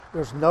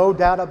There's no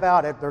doubt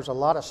about it. There's a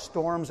lot of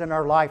storms in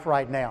our life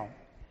right now.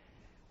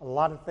 A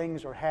lot of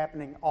things are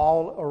happening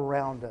all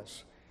around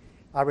us.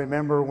 I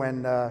remember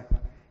when the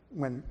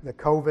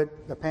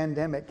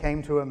pandemic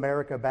came to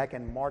America back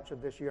in March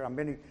of this year.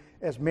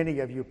 As many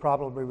of you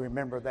probably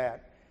remember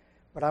that.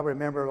 But I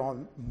remember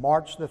on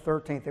March the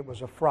 13th, it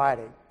was a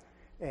Friday,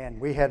 and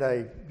we had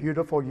a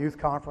beautiful youth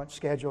conference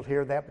scheduled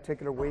here that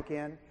particular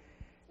weekend.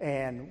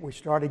 And we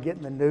started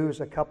getting the news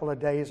a couple of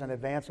days in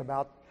advance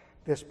about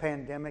this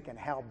pandemic and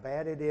how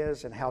bad it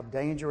is and how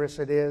dangerous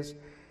it is.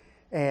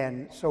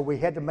 And so we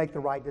had to make the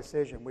right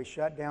decision. We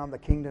shut down the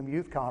Kingdom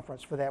Youth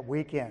Conference for that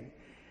weekend.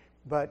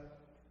 But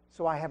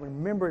so I have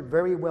remembered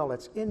very well,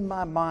 it's in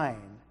my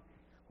mind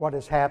what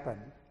has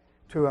happened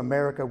to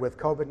America with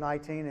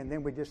COVID-19, and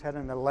then we just had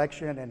an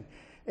election,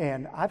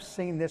 and I've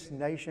seen this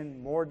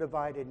nation more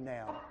divided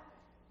now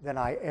than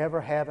I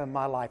ever have in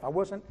my life. I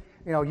wasn't,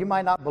 you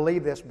might not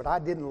believe this, but I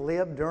didn't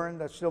live during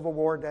the Civil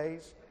War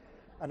days.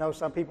 I know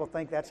some people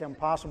think that's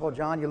impossible.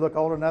 John, you look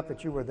old enough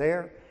that you were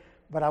there,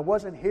 but I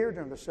wasn't here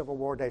during the Civil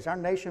War days. Our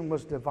nation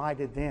was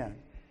divided then,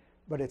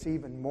 but it's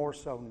even more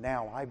so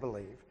now, I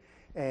believe.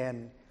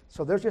 And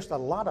so there's just a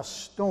lot of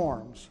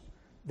storms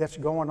that's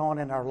going on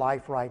in our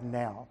life right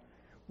now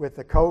with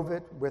the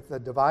COVID, with the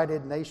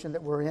divided nation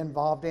that we're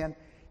involved in,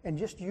 and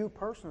just you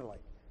personally.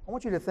 I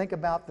want you to think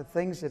about the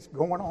things that's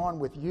going on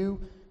with you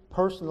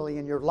personally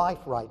in your life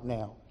right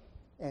now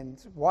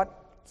and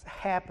what's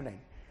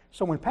happening.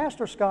 So when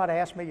Pastor Scott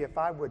asked me if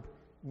I would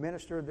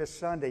minister this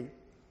Sunday,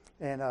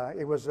 and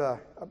it was a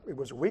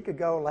week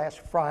ago, last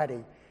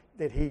Friday,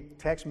 that he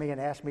texted me and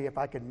asked me if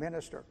I could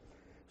minister.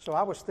 So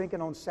I was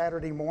thinking on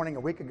Saturday morning, a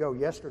week ago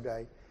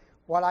yesterday,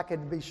 what I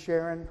could be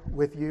sharing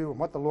with you and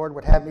what the Lord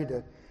would have me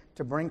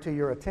to bring to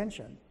your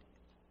attention.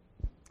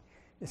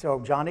 And so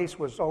Johnny's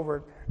was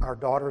over at our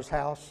daughter's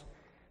house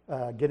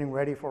getting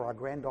ready for our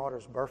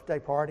granddaughter's birthday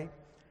party.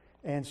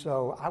 And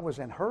so I was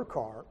in her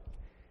car.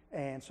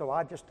 And so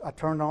I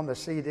turned on the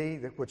CD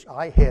which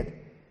I had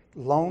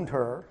loaned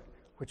her,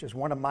 which is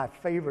one of my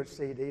favorite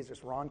CDs.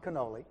 It's Ron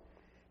Canoli.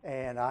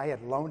 And I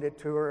had loaned it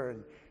to her,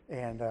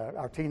 and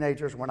our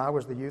teenagers, when I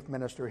was the youth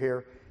minister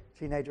here,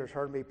 teenagers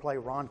heard me play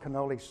Ron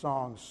Canoli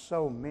songs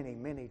so many,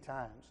 many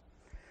times.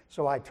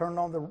 So I turned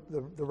on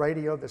the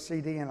radio, the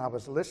CD, and I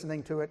was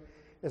listening to it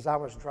as I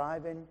was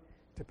driving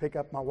to pick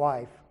up my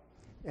wife.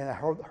 And I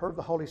heard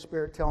the Holy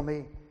Spirit tell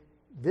me,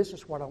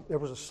 there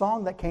was a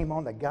song that came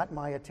on that got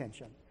my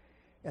attention.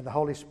 And the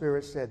Holy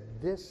Spirit said,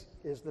 this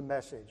is the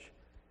message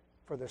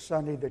for the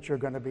Sunday that you're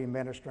going to be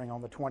ministering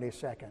on the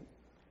 22nd.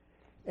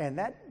 And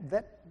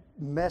that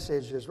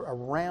message is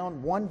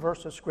around one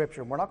verse of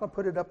Scripture. We're not going to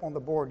put it up on the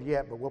board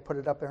yet, but we'll put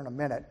it up there in a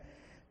minute.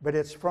 But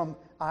it's from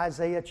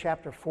Isaiah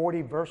chapter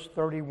 40, verse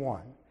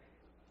 31.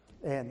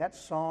 And that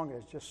song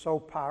is just so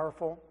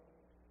powerful.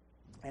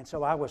 And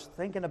so I was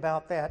thinking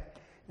about that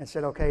and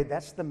said, okay,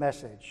 that's the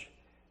message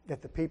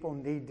that the people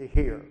need to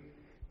hear.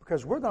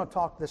 Because we're going to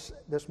talk this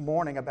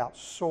morning about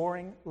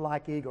soaring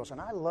like eagles.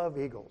 And I love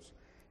eagles.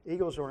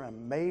 Eagles are an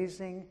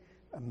amazing,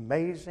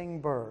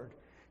 amazing bird.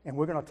 And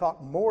we're going to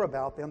talk more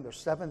about them. There's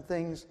 7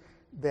 things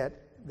that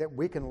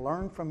we can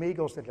learn from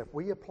eagles that if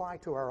we apply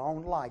to our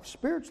own life,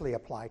 spiritually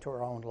apply to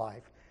our own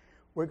life,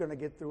 we're going to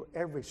get through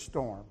every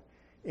storm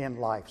in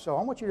life. So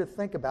I want you to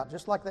think about,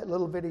 just like that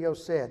little video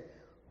said,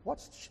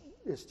 what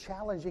is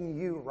challenging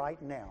you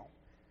right now?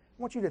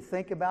 I want you to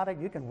think about it.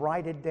 You can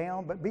write it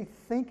down, but be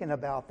thinking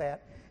about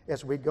that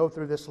as we go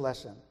through this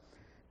lesson.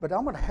 But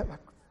I'm going to have a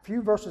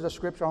few verses of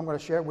Scripture I'm going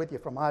to share with you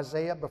from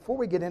Isaiah before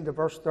we get into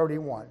verse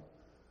 31.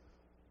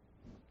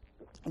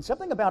 And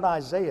something about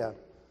Isaiah,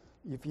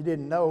 if you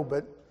didn't know,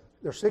 but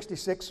there's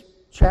 66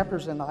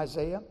 chapters in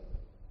Isaiah.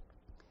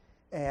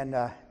 And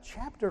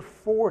chapter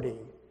 40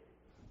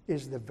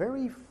 is the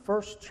very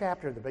first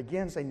chapter that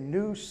begins a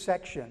new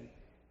section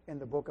in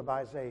the book of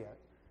Isaiah.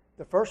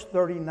 The first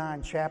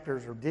 39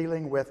 chapters are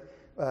dealing with,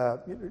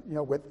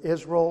 with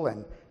Israel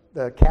and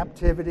the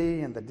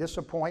captivity and the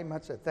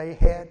disappointments that they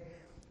had.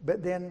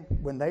 But then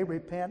when they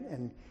repent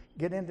and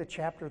get into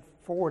chapter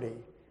 40,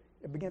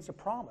 it begins a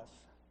promise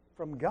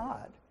from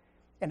God.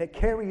 And it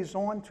carries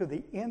on to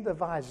the end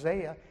of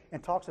Isaiah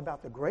and talks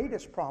about the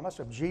greatest promise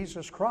of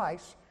Jesus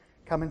Christ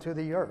coming to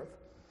the earth.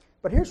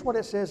 But here's what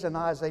it says in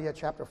Isaiah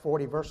chapter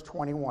 40, verse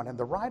 21. And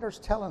the writer's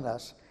telling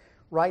us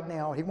right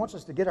now, he wants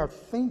us to get our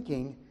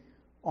thinking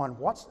on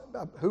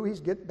who he's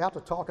about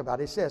to talk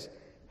about. He says,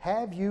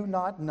 have you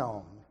not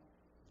known?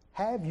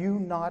 Have you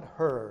not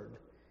heard?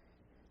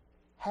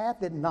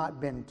 Hath it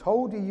not been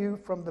told to you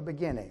from the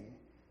beginning?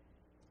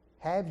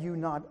 Have you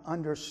not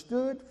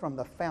understood from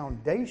the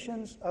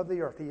foundations of the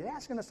earth? He's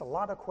asking us a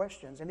lot of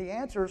questions, and he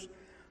answers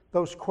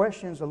those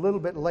questions a little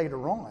bit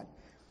later on.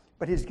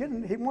 But he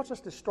wants us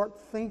to start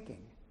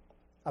thinking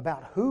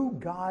about who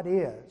God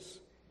is.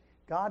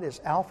 God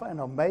is Alpha and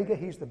Omega.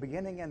 He's the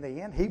beginning and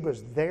the end. He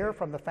was there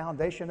from the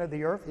foundation of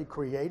the earth. He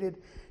created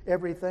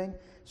everything.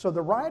 So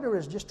the writer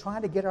is just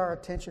trying to get our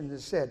attention and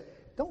said,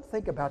 don't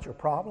think about your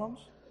problems.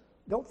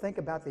 Don't think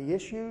about the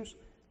issues.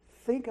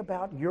 Think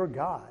about your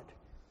God.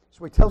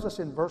 So he tells us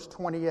in verse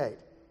 28,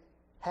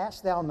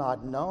 Hast thou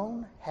not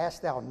known,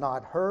 hast thou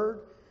not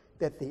heard,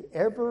 that the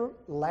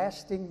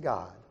everlasting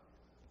God,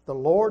 the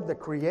Lord, the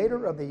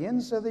creator of the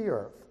ends of the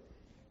earth,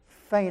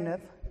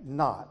 fainteth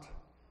not,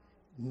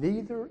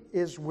 neither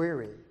is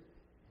weary.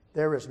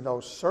 There is no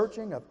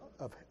searching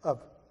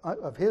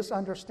of his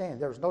understanding.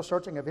 There is no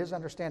searching of his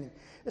understanding.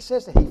 It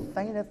says that he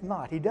fainteth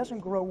not. He doesn't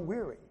grow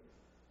weary.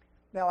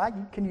 Now,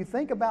 can you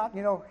think about,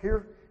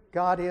 here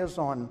God is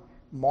on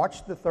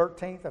March the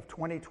 13th of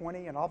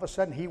 2020, and all of a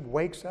sudden he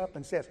wakes up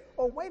and says,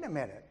 oh, wait a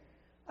minute.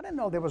 I didn't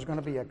know there was going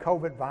to be a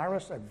COVID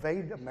virus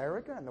invade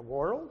America and the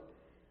world.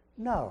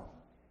 No,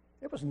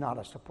 it was not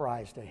a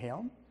surprise to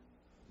him.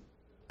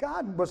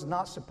 God was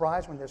not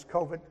surprised when this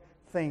COVID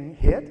thing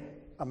hit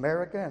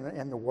America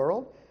and the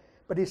world,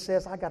 but he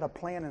says, I got a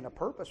plan and a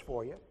purpose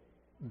for you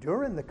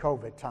during the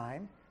COVID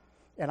time,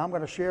 and I'm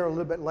going to share a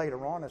little bit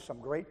later on of some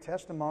great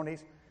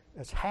testimonies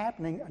that's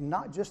happening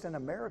not just in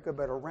America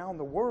but around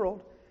the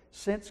world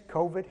since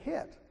COVID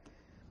hit.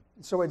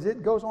 So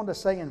it goes on to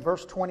say in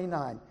verse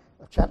 29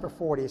 of chapter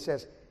 40, it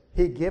says,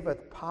 he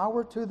giveth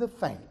power to the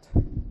faint.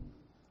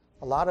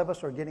 A lot of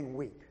us are getting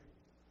weak.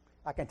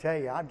 I can tell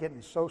you, I'm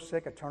getting so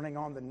sick of turning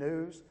on the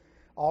news.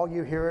 All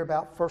you hear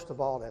about, first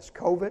of all, is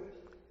COVID.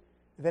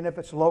 Then if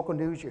it's local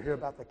news, you hear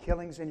about the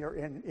killings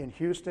in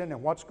Houston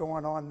and what's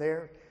going on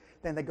there.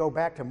 Then they go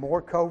back to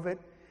more COVID.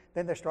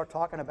 Then they start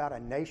talking about a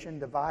nation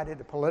divided,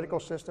 a political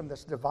system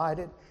that's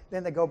divided.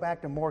 Then they go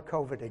back to more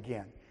COVID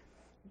again.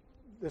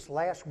 This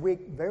last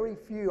week, very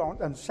few,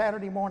 on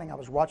Saturday morning, I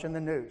was watching the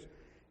news,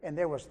 and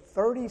there was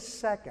 30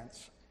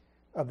 seconds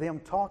of them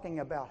talking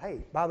about,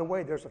 hey, by the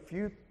way, there's a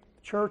few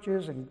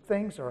churches and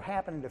things that are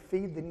happening to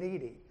feed the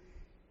needy.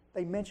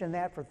 They mention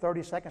that for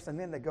 30 seconds, and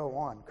then they go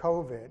on.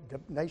 COVID,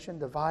 nation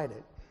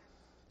divided.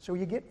 So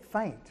you get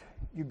faint.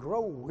 You grow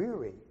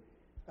weary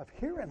of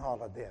hearing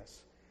all of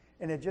this.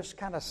 And it's just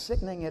kind of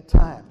sickening at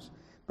times.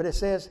 But it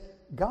says,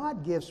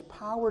 God gives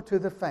power to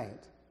the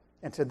faint,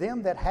 and to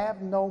them that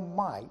have no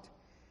might,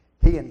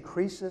 he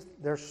increaseth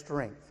their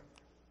strength.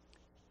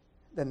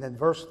 Then in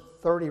verse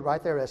 30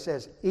 right there, it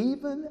says,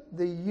 even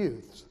the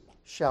youths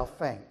shall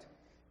faint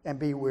and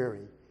be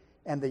weary,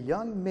 and the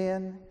young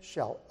men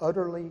shall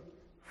utterly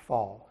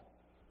fall.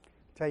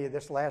 I tell you,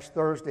 this last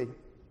Thursday,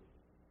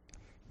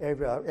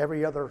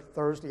 every other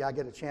Thursday, I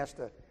get a chance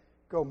to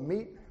go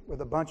meet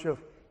with a bunch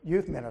of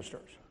youth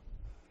ministers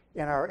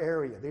in our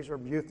area. These are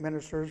youth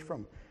ministers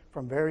from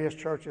various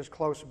churches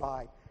close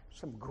by.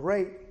 Some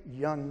great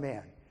young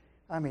men.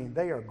 I mean,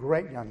 they are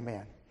great young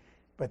men,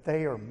 but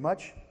they are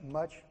much,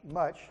 much,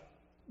 much,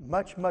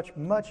 much, much,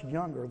 much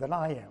younger than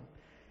I am.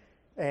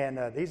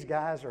 And these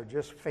guys are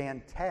just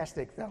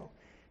fantastic, though.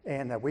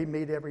 And we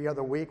meet every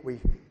other week. We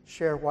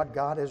share what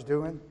God is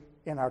doing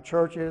in our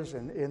churches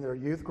and in their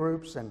youth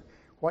groups and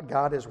what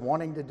God is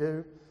wanting to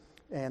do.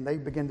 And they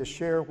begin to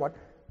share what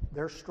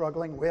they're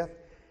struggling with.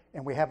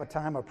 And we have a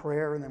time of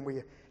prayer, and then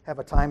we have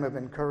a time of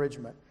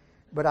encouragement.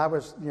 But I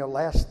was,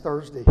 last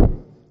Thursday,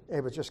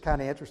 it was just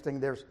kind of interesting.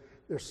 There's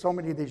so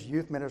many of these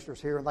youth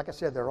ministers here, and like I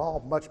said, they're all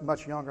much,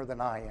 much younger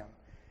than I am.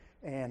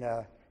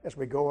 And as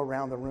we go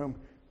around the room,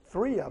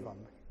 3 of them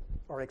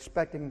are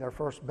expecting their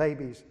first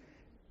babies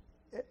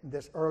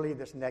this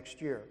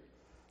next year.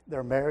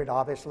 They're married,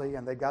 obviously,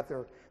 and they've got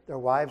their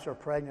wives are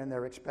pregnant, and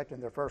they're expecting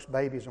their first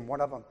babies. And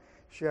one of them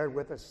shared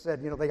with us,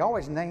 said, they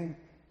always name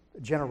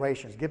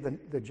generations, give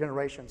the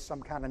generations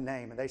some kind of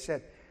name. And they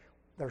said,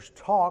 there's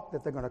talk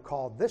that they're going to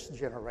call this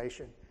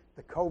generation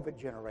the COVID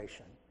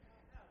generation.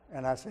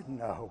 And I said,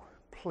 no,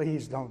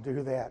 please don't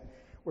do that.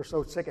 We're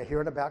so sick of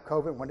hearing about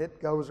COVID. When it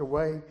goes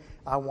away,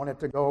 I want it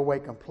to go away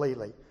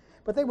completely.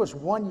 But there was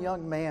one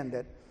young man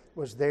that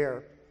was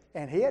there,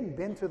 and he hadn't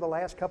been to the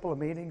last couple of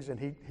meetings, and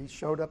he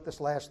showed up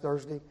this last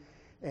Thursday,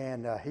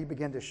 and he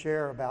began to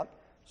share about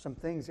some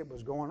things that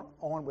was going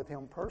on with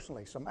him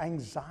personally, some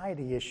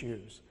anxiety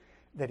issues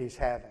that he's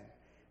having,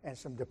 and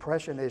some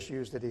depression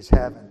issues that he's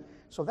having.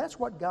 So that's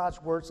what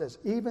God's word says.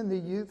 Even the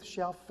youth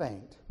shall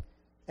faint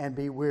and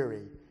be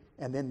weary,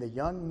 and then the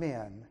young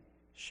men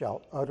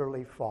shall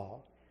utterly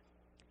fall.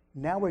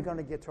 Now we're going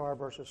to get to our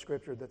verse of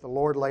Scripture that the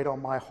Lord laid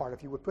on my heart.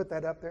 If you would put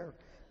that up there,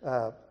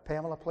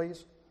 Pamela,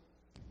 please.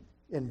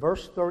 In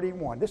verse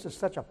 31, this is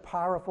such a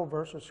powerful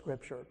verse of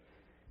Scripture.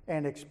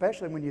 And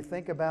especially when you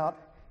think about,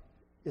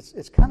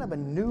 it's kind of a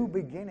new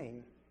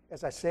beginning,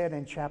 as I said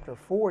in chapter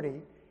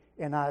 40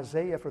 in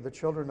Isaiah for the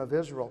children of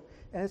Israel.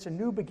 And it's a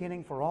new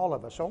beginning for all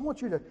of us. So I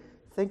want you to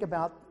think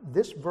about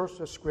this verse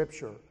of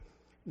Scripture.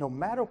 No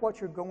matter what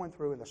you're going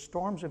through in the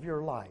storms of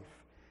your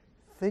life,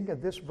 think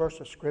of this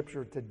verse of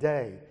Scripture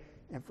today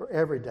and for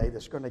every day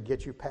that's going to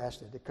get you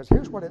past it. Because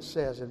here's what it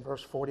says in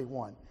verse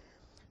 41.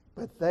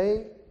 But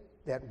they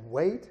that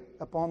wait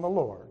upon the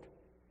Lord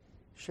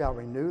shall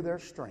renew their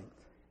strength.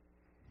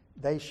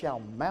 They shall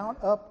mount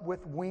up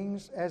with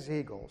wings as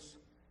eagles.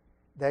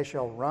 They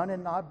shall run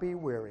and not be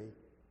weary,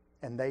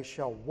 and they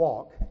shall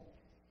walk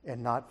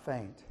and not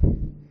faint.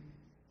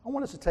 I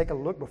want us to take a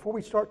look, before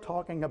we start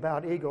talking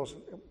about eagles,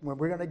 when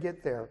we're going to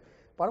get there,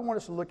 but I want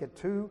us to look at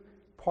 2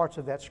 parts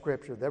of that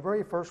Scripture. The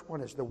very first one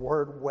is the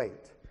word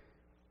wait.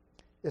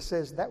 It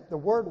says that the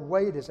word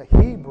wait is a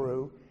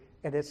Hebrew,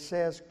 and it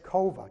says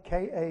kova,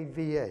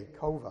 K-A-V-A,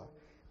 kova.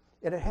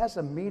 And it has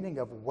a meaning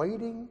of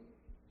waiting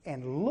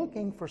and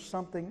looking for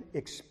something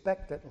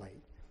expectantly.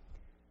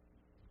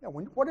 Now,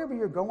 whatever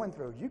you're going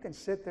through, you can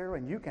sit there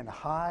and you can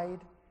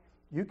hide.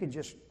 You can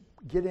just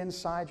get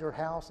inside your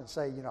house and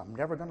say, I'm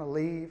never going to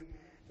leave.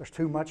 There's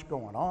too much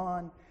going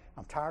on.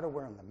 I'm tired of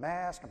wearing the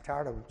mask. I'm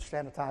tired of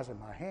sanitizing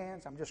my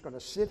hands. I'm just going to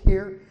sit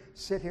here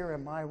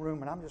in my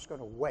room, and I'm just going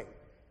to wait.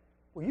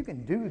 Well, you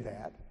can do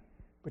that,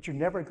 but you're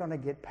never going to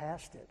get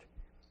past it.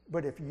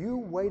 But if you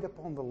wait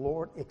upon the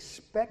Lord,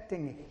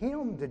 expecting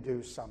Him to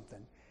do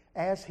something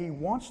as He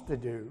wants to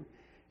do,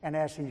 and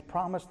as He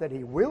promised that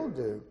He will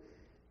do,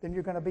 then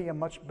you're going to be a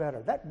much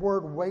better. That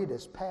word wait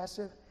is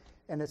passive,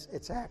 and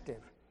it's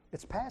active.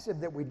 It's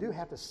passive that we do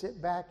have to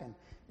sit back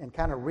and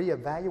kind of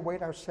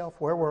reevaluate ourselves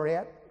where we're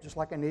at, just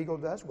like an eagle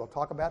does. We'll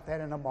talk about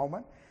that in a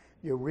moment.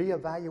 You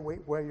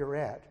reevaluate where you're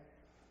at.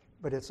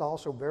 But it's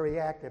also very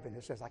active, and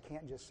it says, I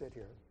can't just sit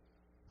here.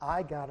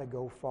 I got to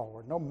go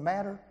forward. No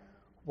matter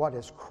what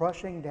is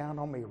crushing down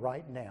on me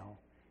right now,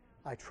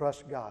 I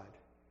trust God.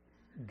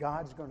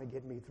 God's going to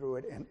get me through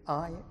it, and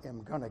I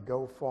am going to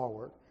go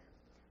forward.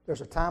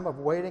 There's a time of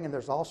waiting, and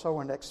there's also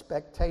an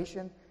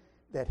expectation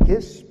that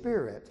His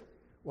Spirit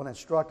will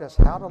instruct us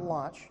how to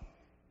launch,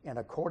 and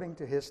according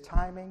to His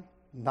timing,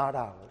 not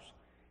ours.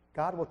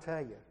 God will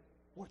tell you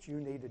what you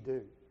need to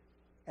do.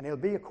 And it'll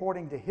be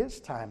according to His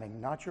timing,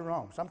 not your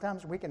own.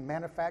 Sometimes we can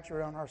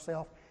manufacture it on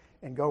ourselves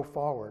and go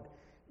forward,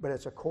 but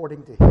it's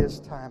according to His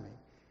timing.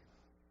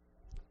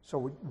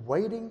 So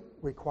waiting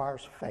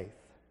requires faith.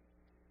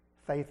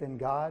 Faith in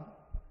God,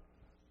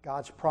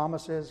 God's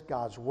promises,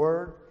 God's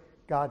Word.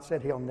 God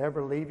said He'll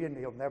never leave you and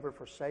He'll never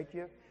forsake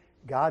you.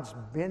 God's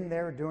been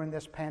there during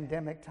this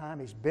pandemic time.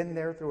 He's been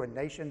there through a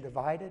nation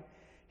divided.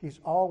 He's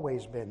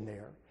always been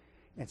there.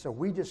 And so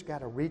we just got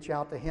to reach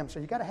out to Him. So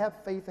you got to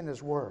have faith in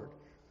His Word.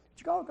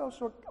 But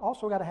you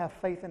also got to have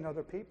faith in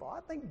other people. I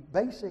think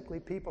basically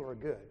people are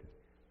good.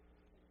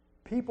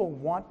 People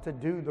want to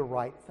do the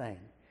right thing.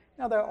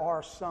 Now there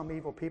are some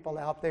evil people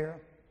out there.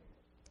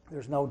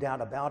 There's no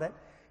doubt about it.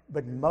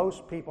 But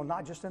most people,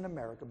 not just in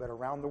America, but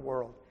around the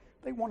world,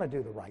 they want to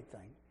do the right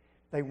thing.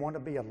 They want to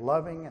be a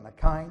loving and a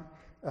kind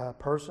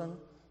person.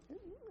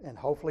 And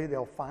hopefully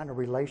they'll find a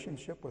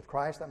relationship with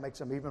Christ that makes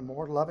them even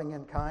more loving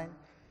and kind.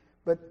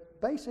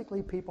 But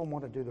basically people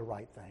want to do the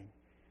right thing.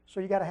 So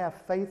you got to have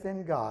faith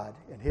in God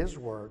and His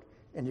Word,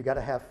 and you got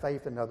to have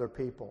faith in other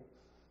people.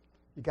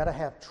 You got to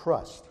have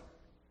trust.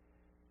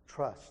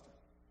 Trust.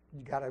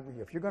 You got to,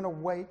 if you're going to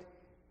wait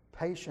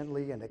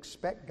patiently and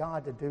expect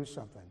God to do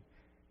something,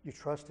 you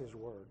trust His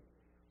Word.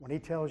 When He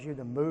tells you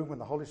to move, when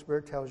the Holy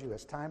Spirit tells you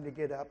it's time to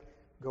get up,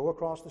 go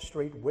across the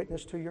street,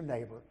 witness to your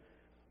neighbor,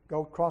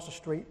 go across the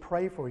street,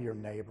 pray for your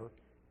neighbor,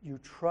 you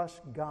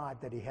trust God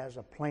that He has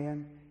a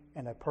plan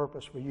and a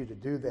purpose for you to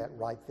do that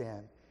right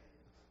then.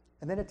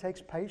 And then it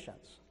takes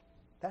patience.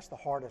 That's the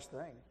hardest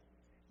thing.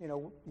 You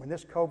know, when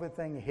this COVID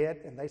thing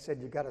hit and they said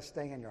you got to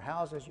stay in your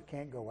houses, you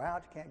can't go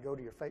out, you can't go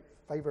to your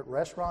favorite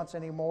restaurants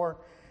anymore,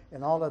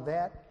 and all of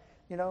that,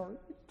 you know,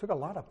 it took a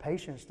lot of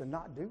patience to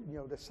not do, you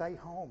know, to stay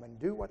home and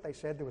do what they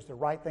said was the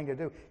right thing to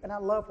do. And I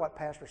love what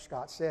Pastor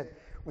Scott said.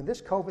 When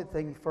this COVID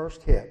thing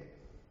first hit,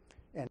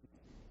 and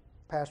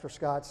Pastor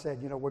Scott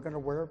said, you know, we're going to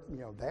wear, you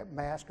know, that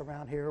mask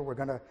around here, we're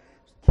going to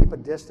keep a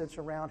distance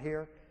around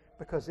here,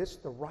 because it's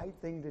the right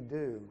thing to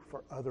do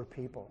for other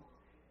people.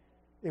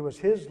 It was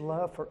His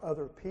love for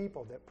other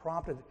people that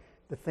prompted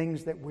the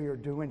things that we are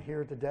doing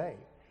here today,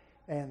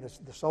 and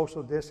the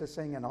social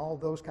distancing and all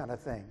those kind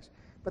of things.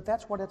 But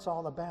that's what it's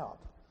all about.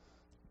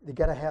 You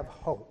got to have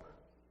hope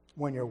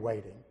when you're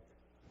waiting.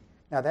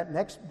 Now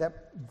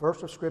that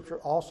verse of Scripture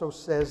also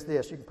says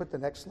this. You can put the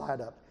next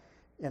slide up.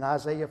 In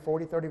Isaiah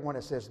 40:31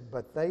 it says,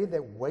 "But they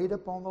that wait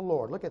upon the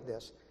Lord," look at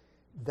this,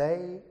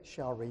 "they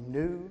shall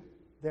renew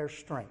their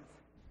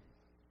strength."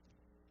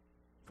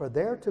 For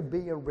there to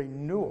be a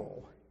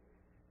renewal,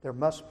 there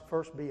must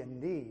first be a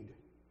need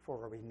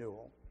for a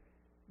renewal.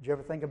 Did you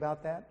ever think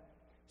about that?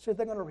 So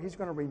He's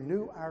going to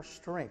renew our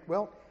strength.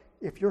 Well,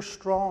 if you're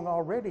strong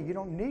already, you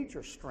don't need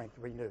your strength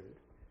renewed.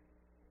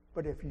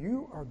 But if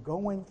you are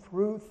going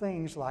through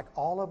things like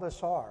all of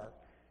us are,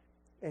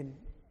 and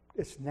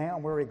it's now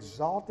we're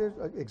exhausted,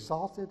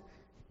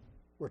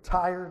 we're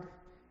tired,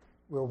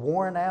 we're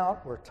worn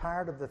out, we're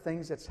tired of the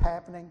things that's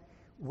happening,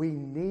 we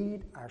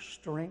need our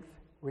strength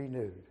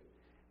renewed.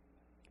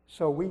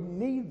 So we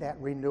need that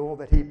renewal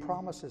that He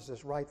promises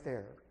us right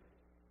there.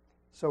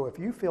 So if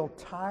you feel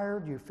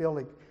tired, you feel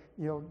like,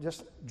 you know,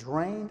 just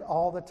drained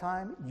all the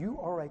time, you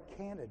are a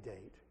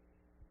candidate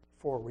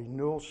for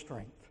renewal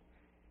strength.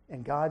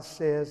 And God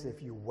says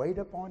if you wait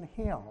upon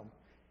Him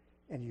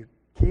and you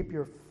keep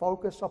your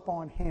focus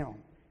upon Him,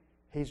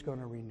 He's going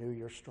to renew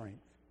your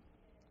strength.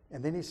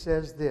 And then He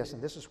says this,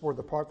 and this is where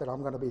the part that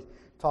I'm going to be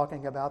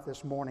talking about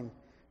this morning,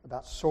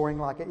 about soaring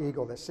like an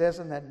eagle, that says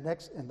in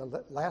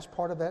the last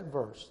part of that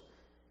verse,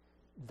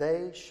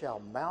 "They shall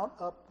mount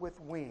up with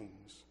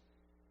wings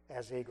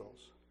as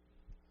eagles."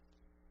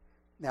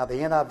 Now the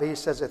NIV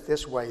says it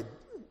this way.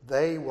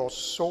 They will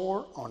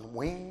soar on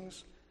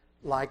wings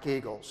like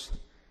eagles.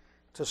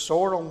 To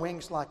soar on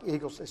wings like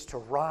eagles is to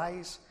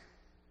rise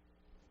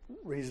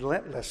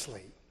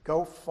relentlessly.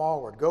 Go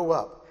forward, go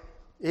up.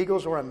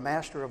 Eagles are a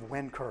master of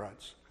wind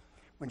currents.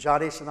 When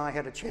Jadis and I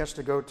had a chance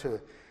to go to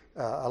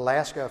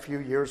Alaska a few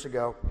years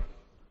ago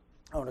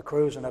on a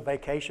cruise and a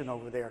vacation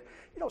over there,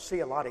 you don't see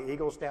a lot of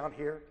eagles down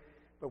here,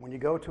 but when you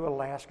go to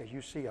Alaska,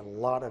 you see a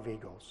lot of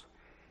eagles.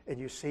 And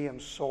you see them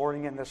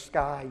soaring in the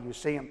sky. You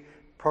see them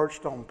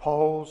perched on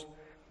poles.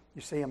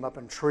 You see them up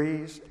in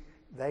trees.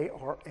 They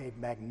are a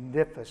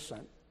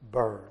magnificent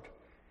bird.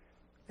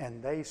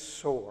 And they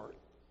soar,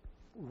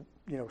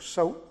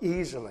 so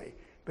easily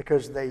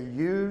because they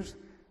use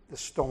the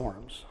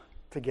storms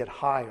to get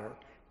higher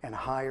and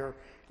higher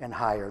and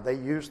higher. They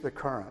use the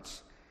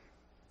currents.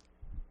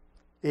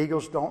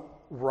 Eagles don't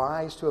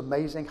rise to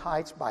amazing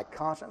heights by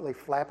constantly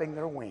flapping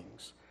their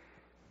wings.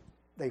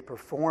 They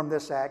perform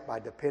this act by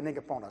depending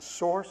upon a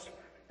source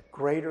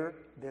greater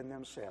than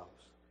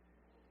themselves.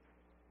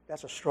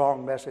 That's a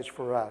strong message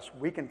for us.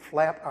 We can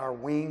flap our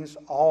wings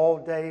all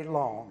day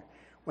long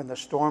when the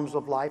storms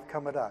of life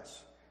come at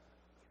us.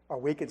 Or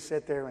we can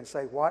sit there and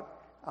say,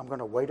 what? I'm going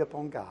to wait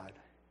upon God.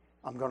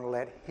 I'm going to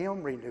let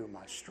Him renew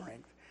my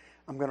strength.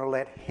 I'm going to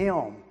let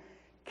Him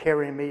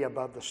carry me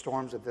above the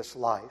storms of this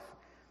life.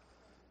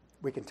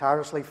 We can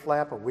tirelessly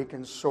flap or we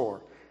can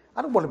soar.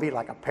 I don't want to be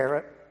like a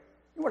parrot.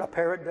 You know what a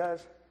parrot does?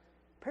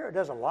 A parrot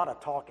does a lot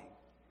of talking.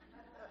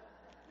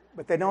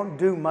 But they don't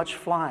do much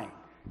flying.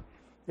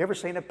 You ever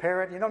seen a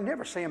parrot? You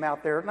never see them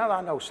out there. Now,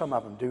 I know some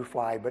of them do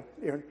fly, but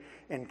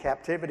in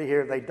captivity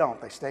here, they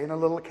don't. They stay in a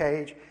little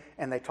cage,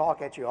 and they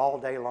talk at you all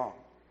day long.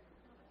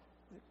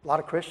 A lot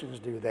of Christians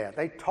do that.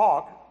 They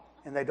talk,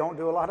 and they don't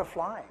do a lot of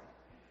flying.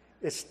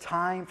 It's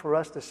time for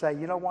us to say,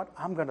 you know what?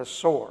 I'm going to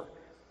soar.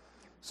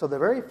 So the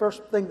very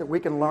first thing that we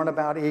can learn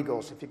about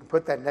eagles, if you can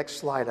put that next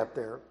slide up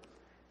there,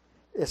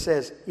 it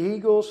says,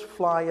 eagles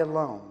fly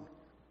alone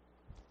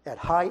at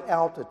high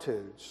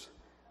altitudes.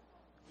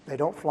 They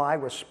don't fly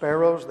with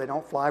sparrows. They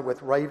don't fly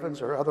with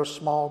ravens or other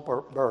small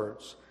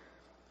birds.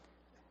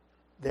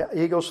 The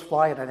eagles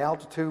fly at an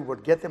altitude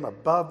would get them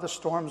above the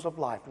storms of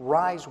life,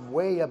 rise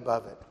way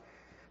above it.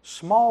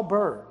 Small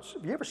birds.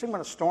 Have you ever seen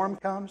when a storm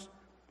comes?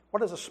 What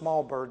does a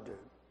small bird do?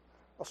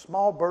 A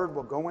small bird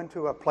will go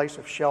into a place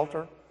of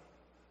shelter,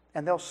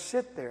 and they'll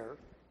sit there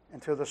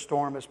until the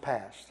storm is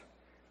past.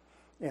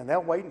 And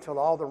they'll wait until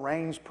all the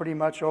rain's pretty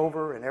much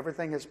over and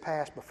everything is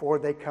past before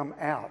they come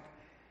out.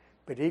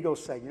 But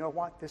eagles say, you know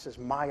what? This is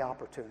my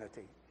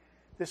opportunity.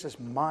 This is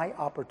my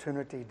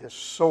opportunity to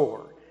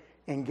soar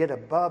and get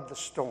above the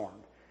storm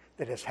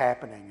that is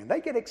happening. And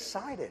they get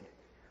excited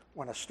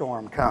when a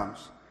storm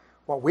comes.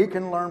 What we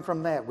can learn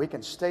from that, we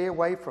can stay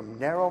away from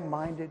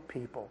narrow-minded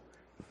people,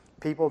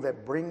 people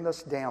that bring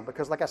us down.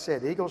 Because like I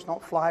said, eagles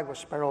don't fly with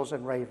sparrows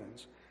and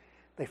ravens.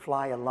 They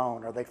fly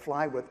alone, or they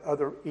fly with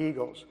other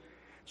eagles.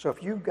 So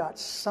if you've got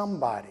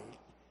somebody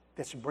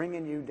that's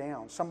bringing you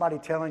down, somebody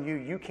telling you,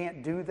 you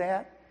can't do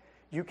that,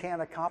 you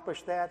can't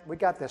accomplish that, we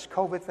got this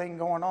COVID thing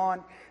going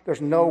on,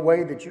 there's no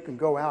way that you can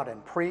go out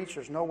and preach,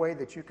 there's no way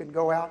that you can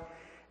go out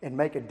and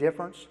make a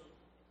difference,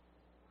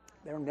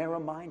 they're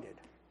narrow-minded.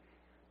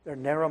 They're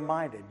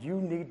narrow-minded.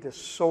 You need to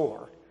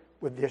soar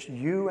with just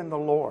you and the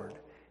Lord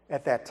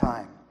at that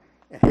time,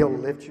 and He'll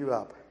lift you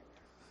up.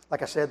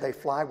 Like I said, they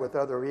fly with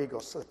other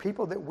eagles. So the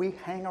people that we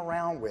hang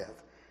around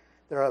with,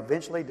 they'll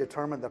eventually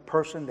determine the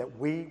person that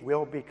we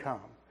will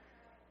become.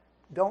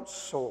 Don't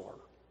soar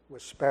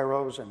with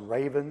sparrows and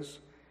ravens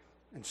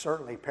and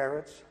certainly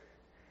parrots.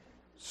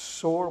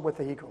 Soar with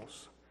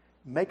eagles.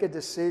 Make a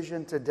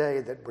decision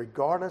today that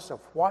regardless of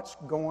what's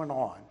going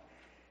on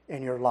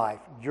in your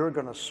life, you're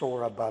going to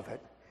soar above it.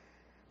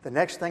 The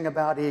next thing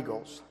about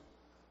eagles,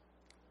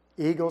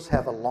 eagles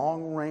have a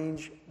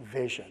long-range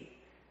vision.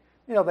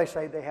 They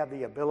say they have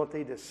the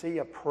ability to see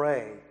a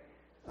prey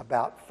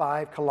about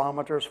 5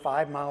 kilometers,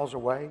 5 miles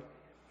away.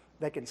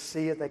 They can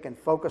see it. They can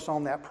focus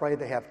on that prey.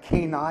 They have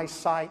keen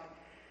eyesight.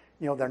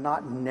 They're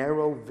not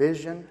narrow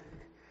vision.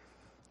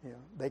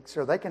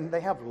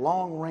 They have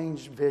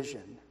long-range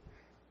vision.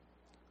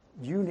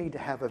 You need to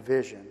have a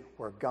vision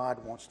where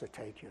God wants to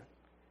take you.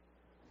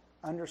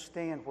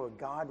 Understand where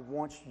God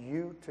wants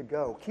you to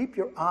go. Keep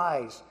your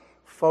eyes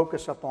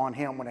focused upon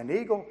Him. When an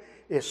eagle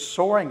is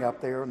soaring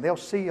up there and they'll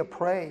see a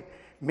prey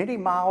many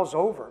miles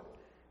over,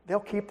 they'll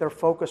keep their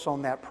focus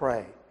on that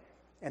prey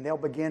and they'll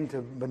begin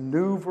to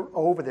maneuver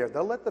over there.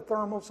 They'll let the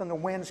thermals and the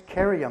winds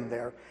carry them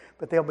there,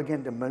 but they'll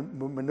begin to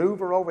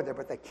maneuver over there.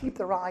 But they keep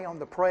their eye on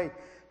the prey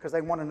because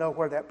they want to know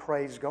where that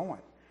prey is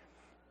going,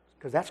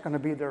 because that's going to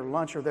be their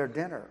lunch or their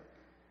dinner.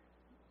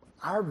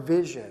 Our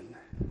vision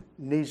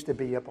needs to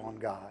be upon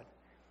God.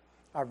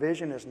 Our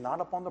vision is not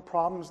upon the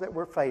problems that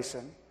we're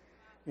facing.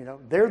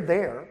 They're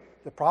there.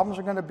 The problems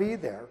are going to be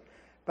there.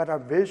 But our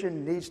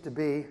vision needs to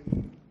be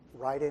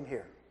right in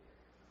here.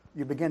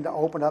 You begin to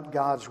open up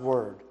God's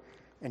Word,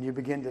 and you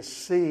begin to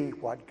see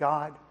what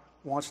God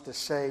wants to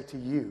say to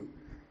you.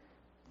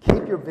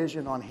 Keep your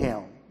vision on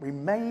Him.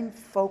 Remain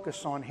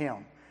focused on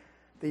Him.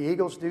 The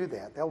eagles do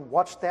that. They'll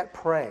watch that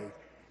prey,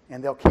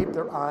 and they'll keep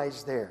their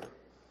eyes there.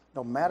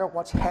 No matter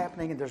what's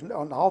happening and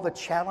on all the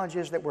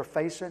challenges that we're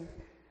facing,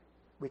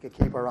 we can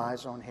keep our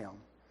eyes on Him.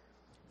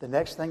 The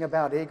next thing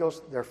about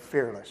eagles, they're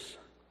fearless.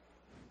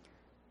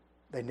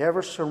 They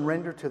never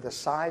surrender to the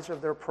size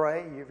of their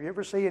prey. If you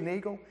ever see an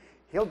eagle,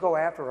 he'll go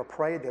after a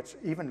prey that's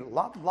even a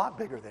lot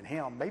bigger than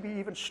him, maybe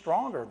even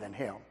stronger than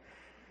him.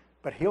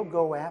 But he'll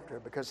go after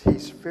it because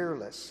he's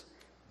fearless.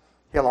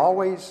 He'll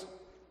always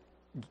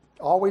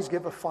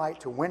give a fight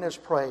to win his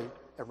prey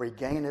and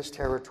regain his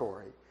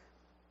territory.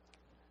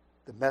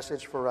 The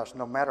message for us,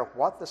 no matter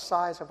what the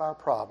size of our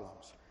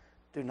problems,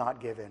 do not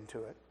give in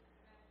to it.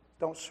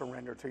 Don't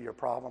surrender to your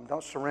problem.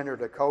 Don't surrender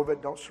to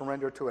COVID. Don't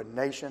surrender to a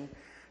nation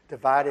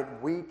divided.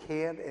 We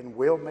can and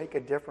will make a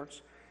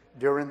difference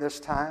during this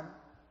time.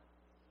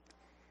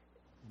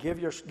 Get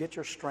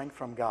your strength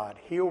from God.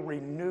 He'll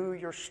renew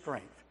your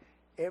strength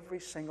every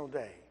single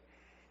day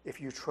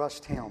if you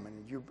trust Him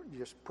and you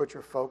just put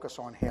your focus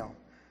on Him.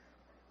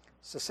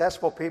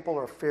 Successful people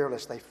are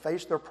fearless. They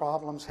face their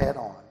problems head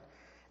on.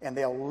 And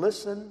they'll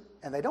listen,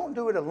 and they don't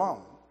do it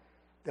alone.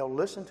 They'll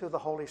listen to the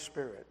Holy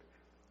Spirit.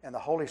 And the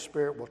Holy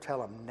Spirit will tell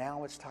them,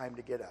 now it's time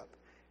to get up.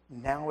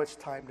 Now it's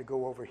time to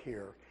go over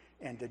here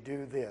and to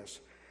do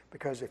this.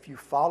 Because if you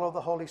follow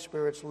the Holy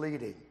Spirit's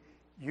leading,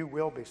 you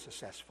will be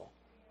successful.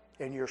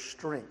 And your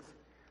strength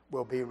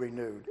will be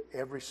renewed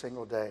every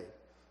single day.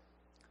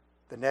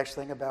 The next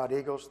thing about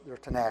eagles, they're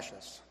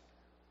tenacious.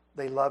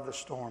 They love the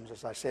storms,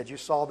 as I said. You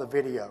saw the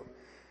video.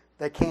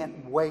 They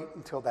can't wait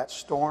until that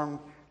storm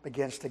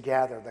begins to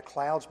gather. The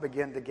clouds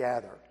begin to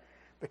gather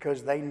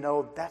because they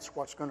know that's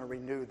what's going to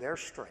renew their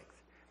strength.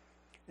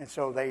 And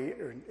so they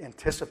are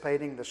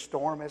anticipating the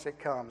storm as it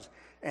comes,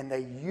 and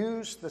they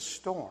use the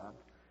storm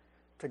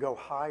to go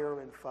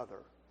higher and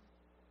further.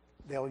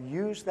 They'll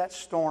use that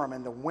storm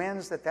and the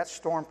winds that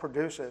storm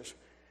produces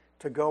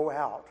to go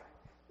out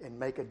and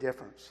make a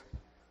difference.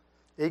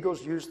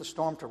 Eagles use the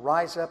storm to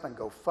rise up and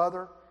go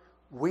further.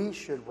 We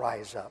should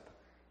rise up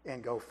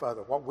and go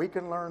further. What we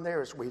can learn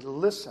there is we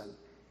listen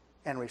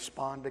and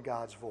respond to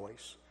God's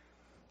voice.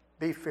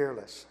 Be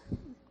fearless.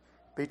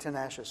 Be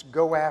tenacious.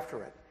 Go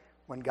after it.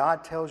 When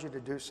God tells you to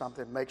do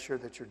something, make sure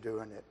that you're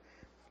doing it.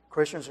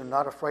 Christians are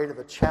not afraid of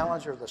the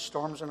challenge or the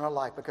storms in our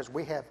life because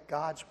we have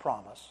God's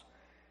promise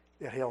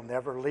that He'll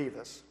never leave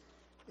us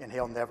and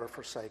He'll never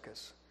forsake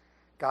us.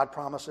 God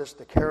promises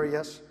to carry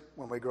us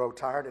when we grow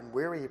tired and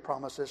weary. He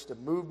promises to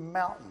move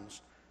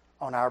mountains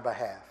on our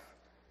behalf.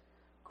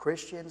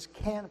 Christians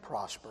can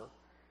prosper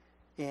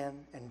in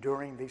and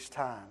during these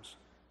times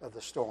of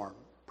the storm.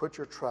 Put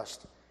your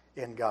trust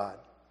in God.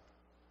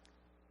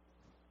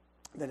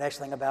 The next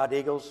thing about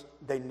eagles,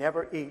 they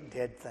never eat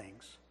dead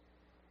things.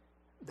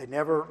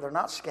 They're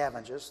not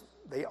scavengers.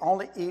 They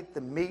only eat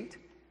the meat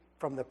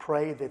from the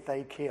prey that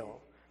they kill.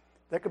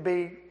 There could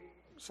be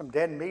some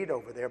dead meat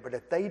over there, but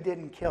if they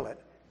didn't kill it,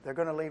 they're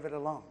going to leave it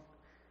alone.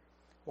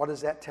 What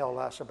does that tell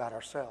us about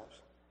ourselves?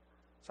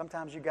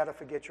 Sometimes you got to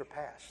forget your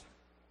past.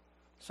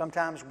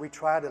 Sometimes we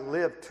try to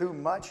live too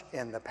much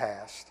in the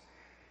past,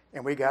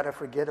 and we got to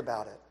forget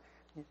about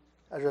it.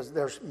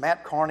 There's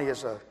Matt Carney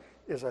is a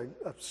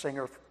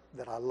singer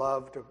that I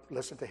love to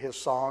listen to his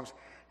songs.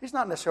 He's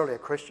not necessarily a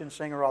Christian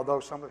singer, although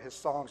some of his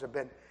songs have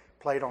been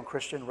played on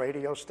Christian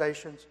radio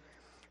stations.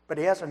 But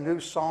he has a new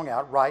song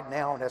out right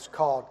now, and it's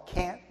called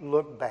Can't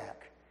Look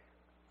Back.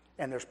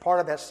 And there's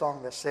part of that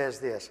song that says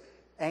this,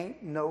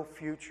 ain't no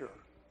future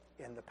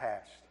in the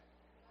past.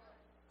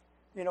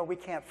 You know, we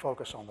can't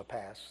focus on the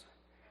past.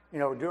 You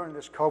know, during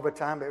this COVID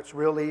time, it's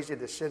real easy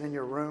to sit in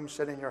your room,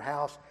 sit in your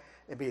house,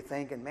 and be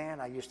thinking, man,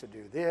 I used to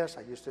do this,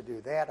 I used to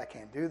do that, I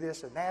can't do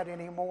this and that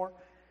anymore.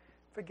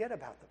 Forget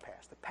about the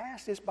past. The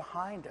past is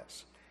behind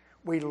us.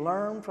 We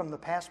learn from the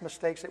past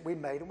mistakes that we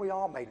made, and we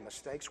all made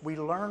mistakes. We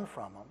learn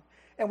from them,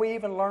 and we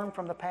even learn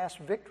from the past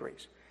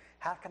victories.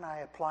 How can I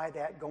apply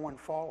that going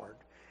forward?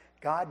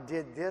 God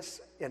did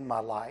this in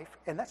my life,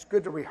 and that's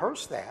good to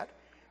rehearse that,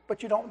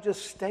 but you don't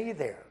just stay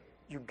there.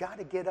 You've got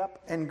to get up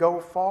and go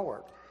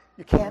forward.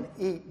 You can't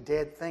eat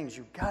dead things.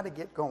 You've got to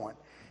get going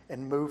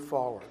and move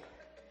forward.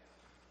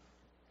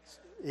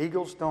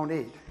 Eagles don't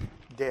eat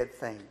dead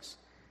things.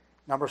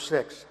 Number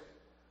 6,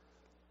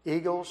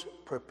 eagles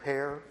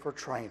prepare for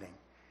training.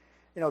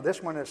 You know,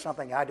 this one is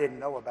something I didn't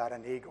know about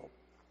an eagle.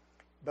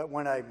 But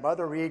when a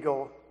mother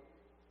eagle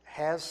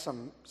has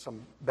some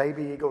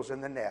baby eagles in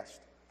the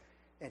nest,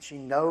 and she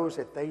knows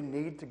that they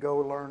need to go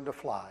learn to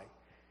fly,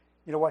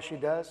 you know what she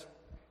does?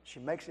 She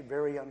makes it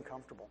very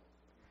uncomfortable.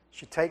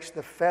 She takes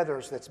the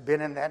feathers that's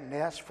been in that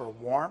nest for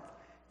warmth,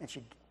 and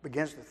she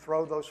begins to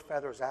throw those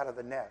feathers out of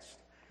the nest.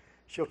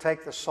 She'll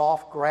take the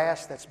soft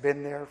grass that's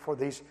been there for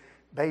these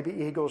baby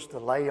eagles to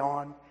lay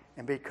on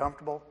and be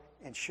comfortable,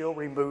 and she'll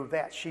remove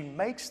that. She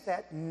makes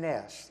that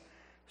nest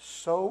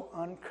so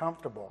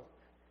uncomfortable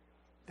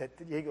that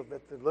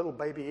the little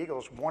baby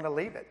eagles want to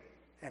leave it,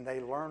 and they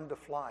learn to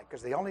fly.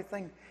 Because the only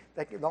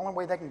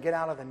way they can get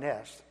out of the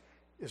nest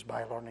is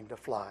by learning to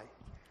fly.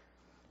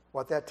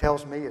 What that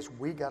tells me is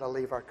we got to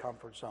leave our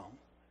comfort zone.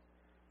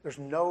 There's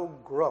no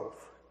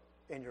growth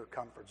in your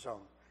comfort zone.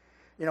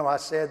 You know, I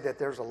said that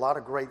there's a lot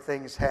of great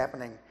things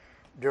happening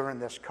during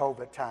this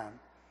COVID time.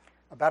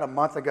 About a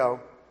month ago,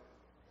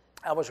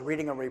 I was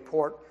reading a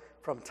report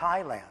from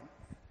Thailand.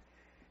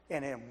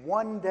 And in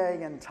one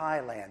day in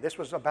Thailand, this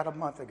was about a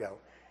month ago,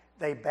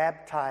 they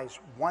baptized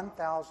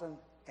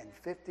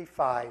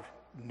 1,055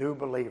 new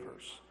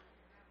believers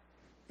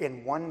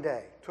in one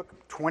day.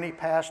 Took 20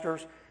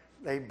 pastors,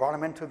 they brought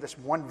them into this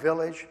one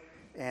village,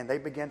 and they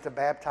began to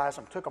baptize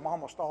them. Took them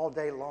almost all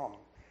day long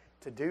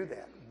to do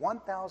that.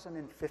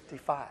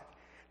 1,055.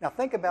 Now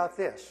think about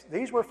this.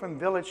 These were from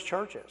village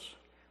churches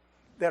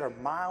that are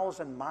miles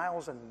and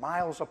miles and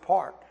miles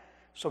apart.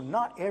 So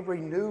not every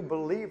new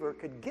believer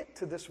could get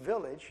to this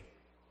village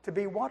to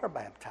be water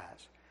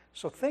baptized.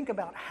 So think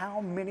about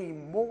how many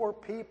more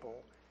people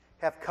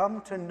have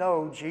come to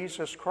know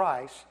Jesus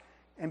Christ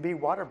and be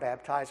water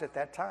baptized at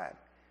that time.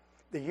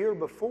 The year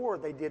before,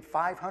 they did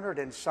 500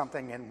 and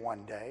something in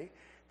one day.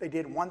 They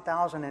did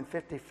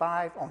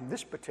 1,055 on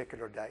this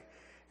particular day.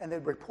 And the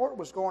report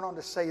was going on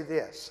to say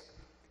this,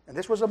 and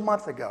this was a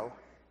month ago,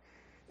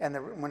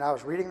 and when I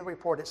was reading the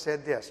report, it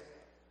said this: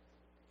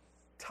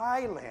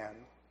 Thailand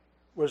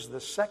was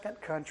the second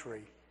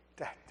country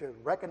to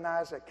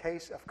recognize a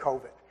case of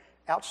COVID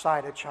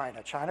outside of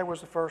China. China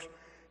was the first,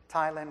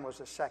 Thailand was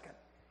the second.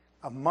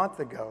 A month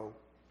ago,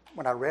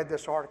 when I read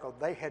this article,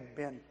 they had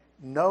been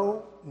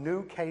no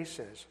new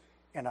cases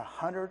in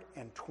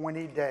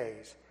 120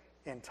 days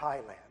in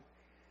Thailand.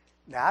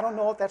 Now, I don't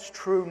know if that's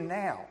true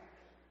now,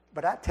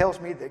 but that tells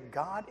me that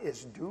God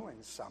is doing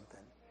something.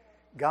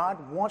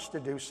 God wants to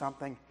do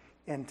something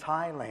in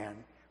Thailand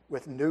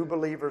with new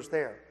believers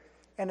there.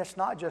 And it's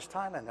not just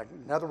Thailand.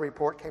 Another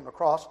report came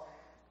across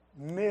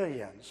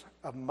millions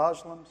of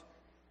Muslims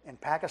in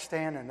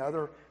Pakistan and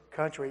other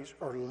countries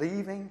are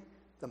leaving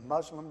the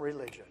Muslim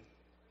religion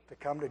to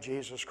come to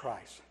Jesus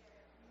Christ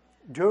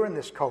during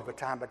this COVID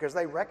time because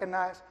they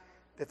recognize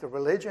that the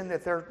religion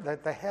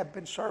that they have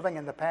been serving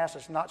in the past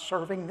is not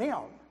serving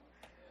them.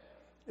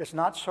 It's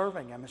not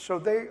serving them. And so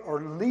they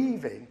are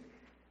leaving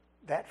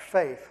that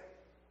faith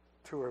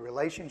to a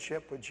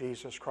relationship with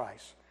Jesus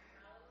Christ.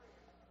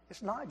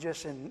 It's not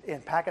just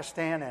in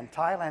Pakistan and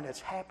Thailand,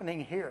 it's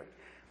happening here.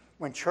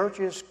 When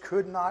churches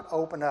could not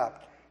open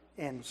up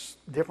in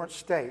different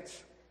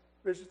states,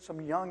 there's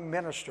some young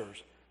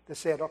ministers that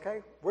said,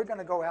 okay, we're going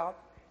to go out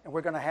and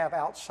we're going to have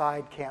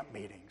outside camp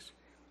meetings.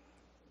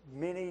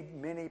 Many,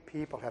 many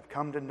people have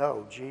come to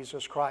know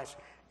Jesus Christ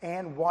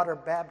and water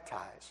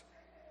baptized.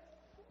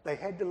 They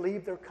had to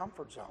leave their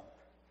comfort zone.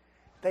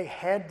 They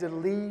had to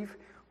leave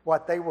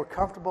what they were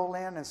comfortable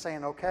in and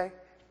saying, okay,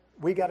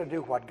 we got to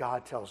do what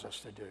God tells us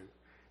to do.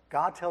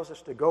 God tells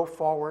us to go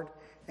forward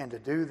and to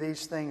do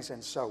these things,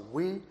 and so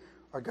we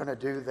are going to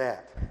do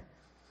that.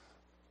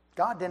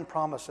 God didn't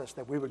promise us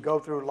that we would go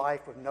through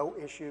life with no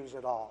issues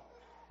at all.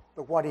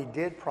 But what he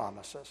did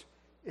promise us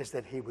is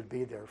that he would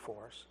be there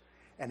for us.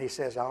 And he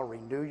says, I'll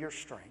renew your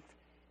strength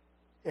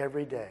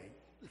every day.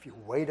 If you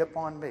wait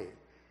upon me,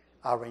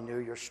 I'll renew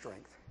your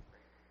strength.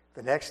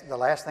 The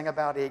last thing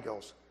about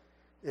eagles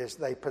is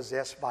they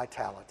possess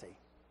vitality.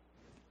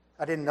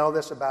 I didn't know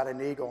this about an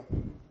eagle,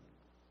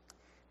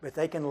 but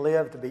they can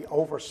live to be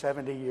over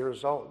 70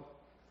 years old.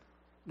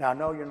 Now, I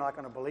know you're not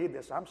going to believe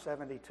this. I'm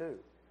 72.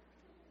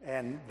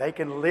 And they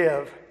can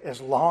live as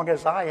long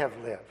as I have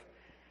lived.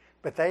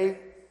 But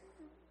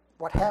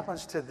what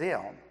happens to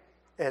them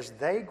as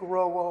they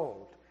grow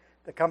old,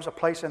 there comes a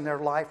place in their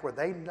life where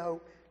they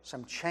know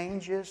some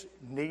changes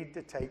need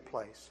to take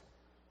place.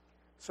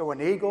 So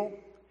an eagle,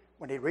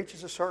 when he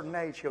reaches a certain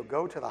age, he'll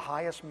go to the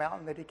highest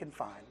mountain that he can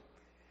find.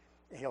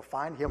 And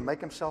he'll make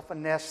himself a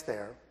nest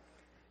there.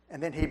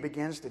 And then he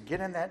begins to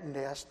get in that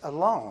nest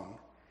alone.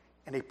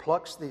 And he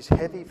plucks these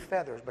heavy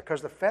feathers,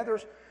 because the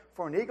feathers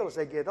for an eagle, as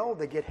they get old,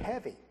 they get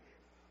heavy.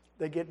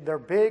 They're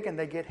big and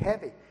they get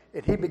heavy.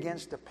 And he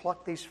begins to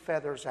pluck these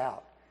feathers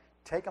out,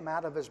 take them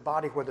out of his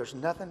body where there's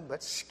nothing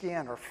but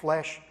skin or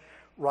flesh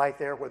right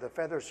there where the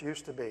feathers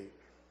used to be.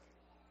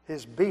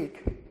 His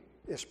beak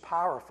is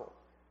powerful,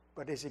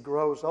 but as he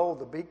grows old,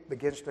 the beak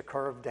begins to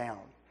curve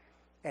down,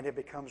 and it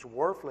becomes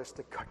worthless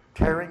to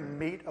tearing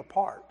meat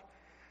apart.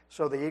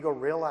 So the eagle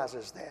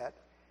realizes that,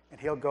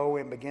 and he'll go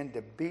and begin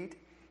to beat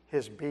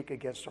his beak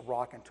against a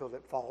rock until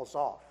it falls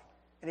off.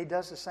 And he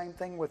does the same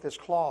thing with his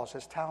claws,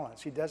 his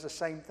talons. He does the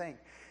same thing.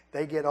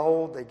 They get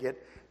old, they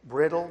get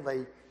brittle,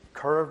 they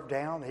curve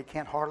down, he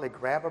can't hardly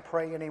grab a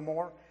prey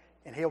anymore,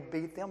 and he'll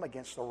beat them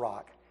against the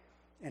rock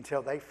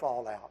until they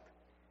fall out.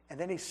 And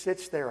then he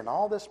sits there in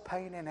all this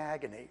pain and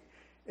agony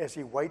as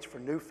he waits for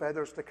new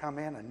feathers to come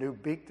in, a new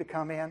beak to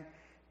come in,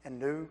 and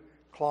new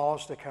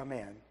claws to come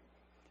in.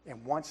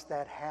 And once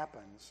that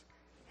happens,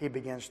 he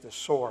begins to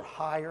soar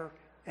higher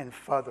and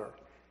further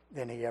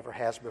than he ever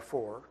has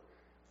before.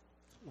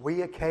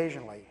 We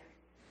occasionally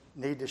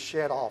need to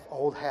shed off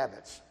old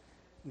habits,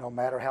 no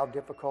matter how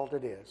difficult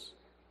it is.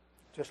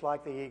 Just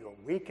like the eagle,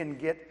 we can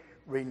get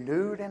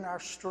renewed in our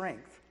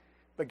strength,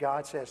 but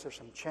God says there's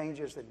some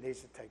changes that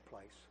needs to take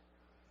place.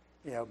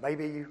 You know,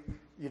 maybe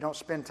you don't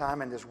spend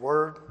time in His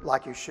Word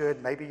like you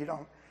should. Maybe you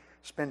don't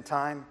spend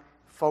time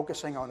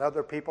focusing on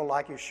other people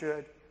like you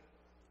should.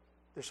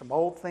 There's some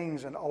old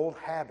things and old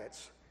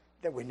habits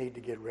that we need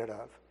to get rid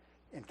of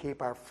and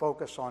keep our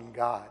focus on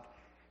God.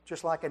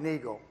 Just like an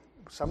eagle,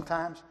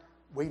 sometimes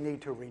we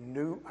need to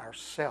renew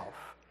ourselves.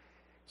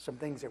 Some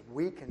things that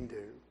we can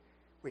do.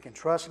 We can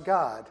trust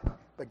God,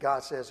 but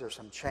God says there's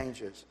some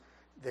changes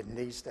that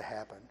needs to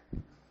happen.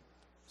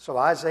 So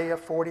Isaiah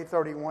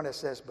 40:31, it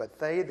says, "But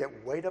they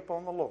that wait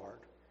upon the Lord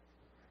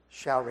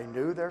shall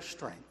renew their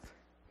strength.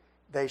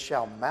 They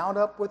shall mount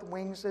up with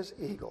wings as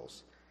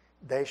eagles.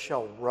 They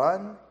shall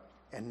run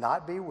and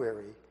not be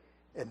weary,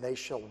 and they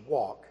shall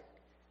walk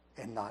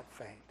and not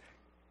faint."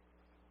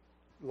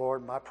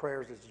 Lord, my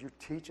prayer is that you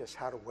teach us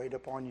how to wait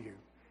upon you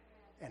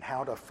and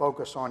how to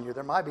focus on you.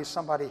 There might be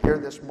somebody here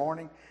this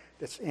morning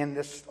that's in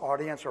this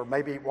audience or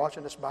maybe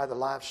watching this by the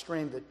live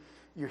stream that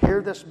you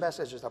hear this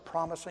message as a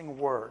promising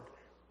word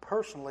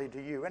personally to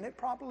you, and it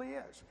probably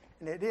is,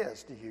 and it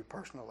is to you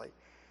personally.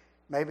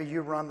 Maybe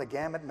you run the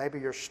gamut. Maybe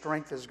your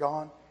strength is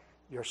gone.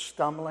 You're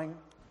stumbling.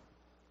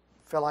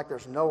 Feel like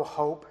there's no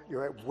hope.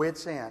 You're at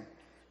wit's end.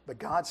 But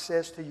God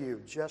says to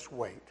you, just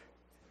wait.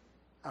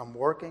 I'm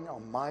working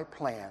on my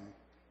plan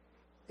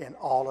in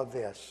all of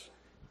this.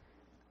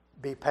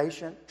 Be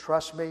patient.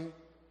 Trust me.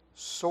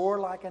 Soar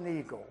like an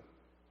eagle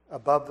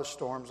above the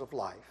storms of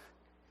life.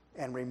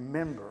 And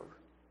remember,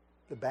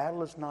 the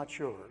battle is not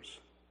yours.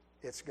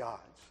 It's God's.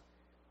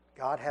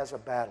 God has a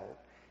battle,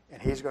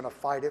 and He's going to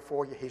fight it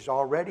for you. He's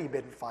already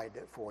been fighting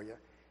it for you,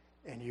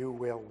 and you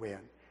will win.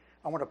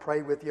 I want to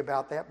pray with you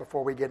about that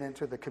before we get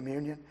into the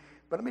communion.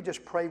 But let me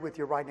just pray with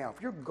you right now.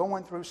 If you're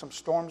going through some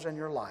storms in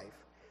your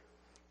life,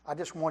 I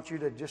just want you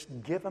to just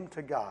give them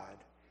to God.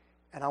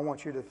 And I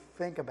want you to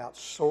think about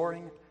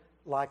soaring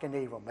like an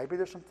eagle. Maybe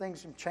there's some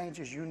things and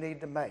changes you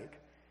need to make,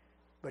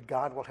 but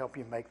God will help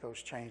you make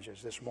those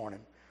changes this morning.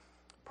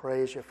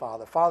 Praise you,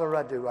 Father. Father,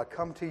 I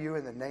come to you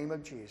in the name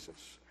of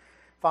Jesus.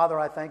 Father,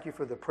 I thank you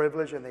for the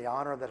privilege and the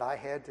honor that I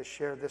had to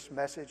share this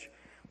message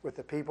with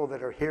the people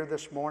that are here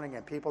this morning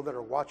and people that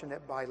are watching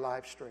it by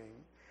live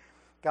stream.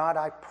 God,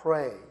 I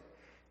pray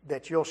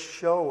that you'll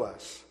show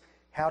us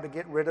how to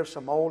get rid of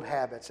some old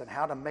habits and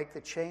how to make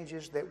the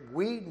changes that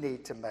we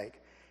need to make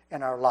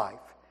in our life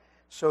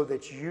so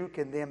that you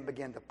can then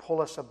begin to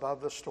pull us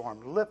above the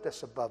storm, lift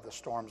us above the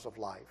storms of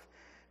life.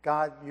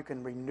 God, you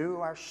can renew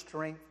our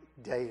strength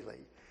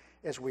daily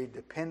as we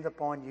depend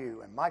upon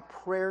you. And my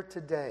prayer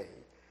today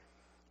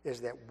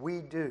is that we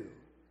do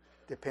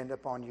depend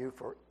upon you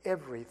for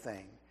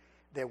everything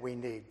that we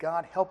need.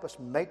 God, help us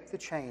make the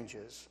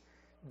changes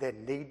that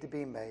need to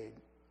be made.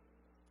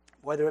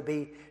 Whether it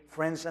be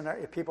friends and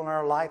people in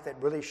our life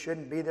that really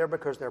shouldn't be there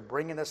because they're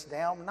bringing us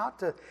down, not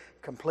to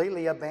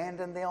completely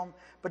abandon them,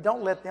 but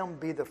don't let them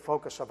be the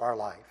focus of our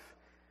life.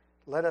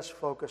 Let us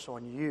focus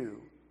on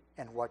you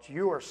and what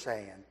you are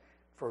saying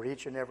for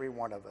each and every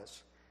one of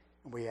us.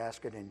 And we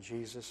ask it in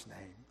Jesus'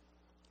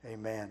 name.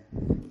 Amen.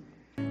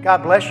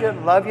 God bless you.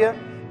 Love you.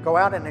 Go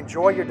out and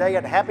enjoy your day,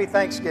 and happy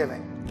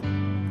Thanksgiving.